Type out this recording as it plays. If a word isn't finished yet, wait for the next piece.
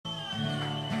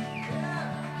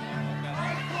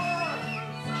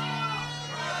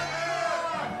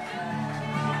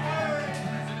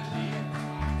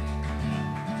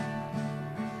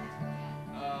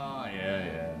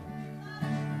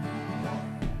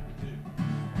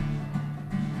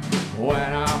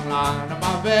when I'm lying in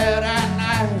my bed at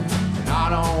night, and I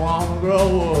don't want to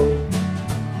grow up.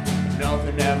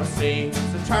 Nothing ever seems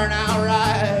to turn out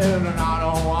right, and I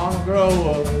don't want to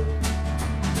grow up.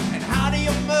 And how do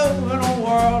you move in a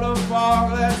world of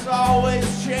fog that's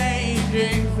always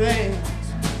changing things?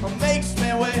 It makes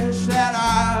me wish that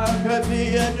I could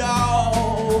be a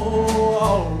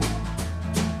dog.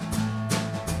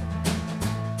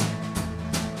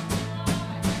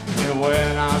 And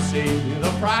when I see the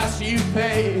price you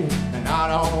pay, and I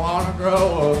don't want to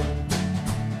grow up,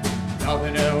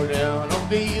 nothing ever gonna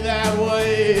be that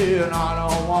way, and I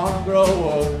don't want to grow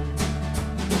up.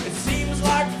 It seems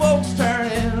like folks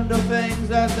turn into things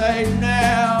that they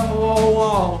never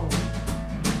want.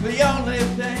 The only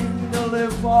thing to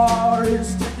live for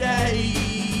is today.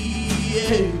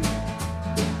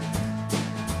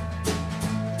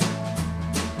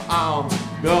 I'm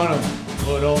gonna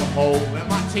put a hole in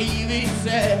my TV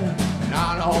set, and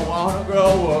I don't want to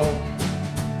grow up.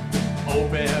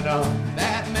 Open up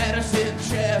that medicine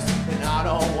chest, and I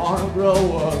don't want to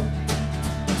grow up.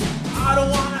 I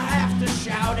don't want to have to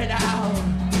shout it out.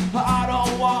 I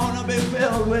don't want to be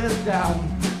filled with doubt.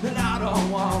 And I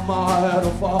don't want my head to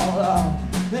fall out.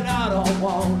 And I don't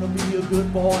want to be a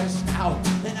good boy scout.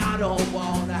 And I don't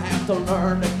want to have to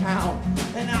learn to count.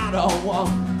 And I don't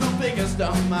want the biggest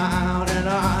amount. And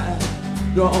I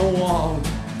don't want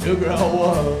to grow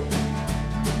up.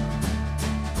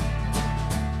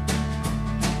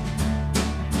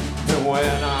 And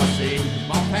when I see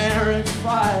my parents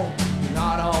fight, and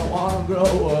I don't want to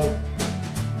grow up,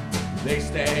 they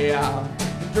stay out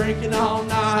drinking all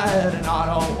night, and I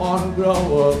don't want to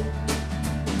grow up.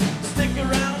 Stick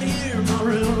around here in my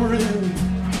room,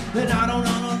 and I don't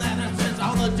know none of that says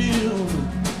on the dune.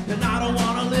 And I don't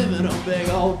want to live in a big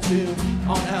old tomb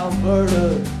on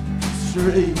Alberta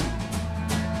Street.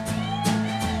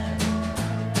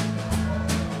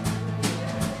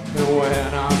 And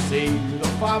when I see the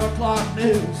 5 o'clock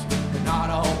news, and I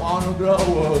don't want to grow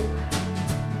up,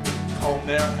 comb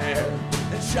their hair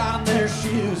and shine their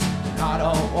shoes, I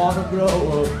don't want to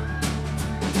grow up.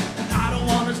 And I don't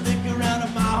want to stick around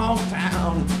in my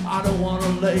hometown. I don't want to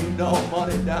lay no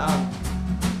money down.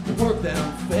 Work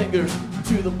them fingers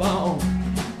to the bone,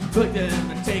 cook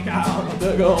them and take out a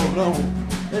big old loan.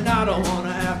 And I don't want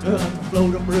to have to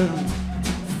float a broom,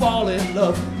 fall in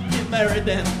love, get married,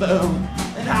 then boom.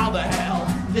 And how the hell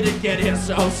did it get here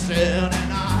so soon?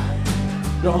 And I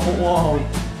don't want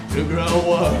to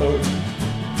grow up.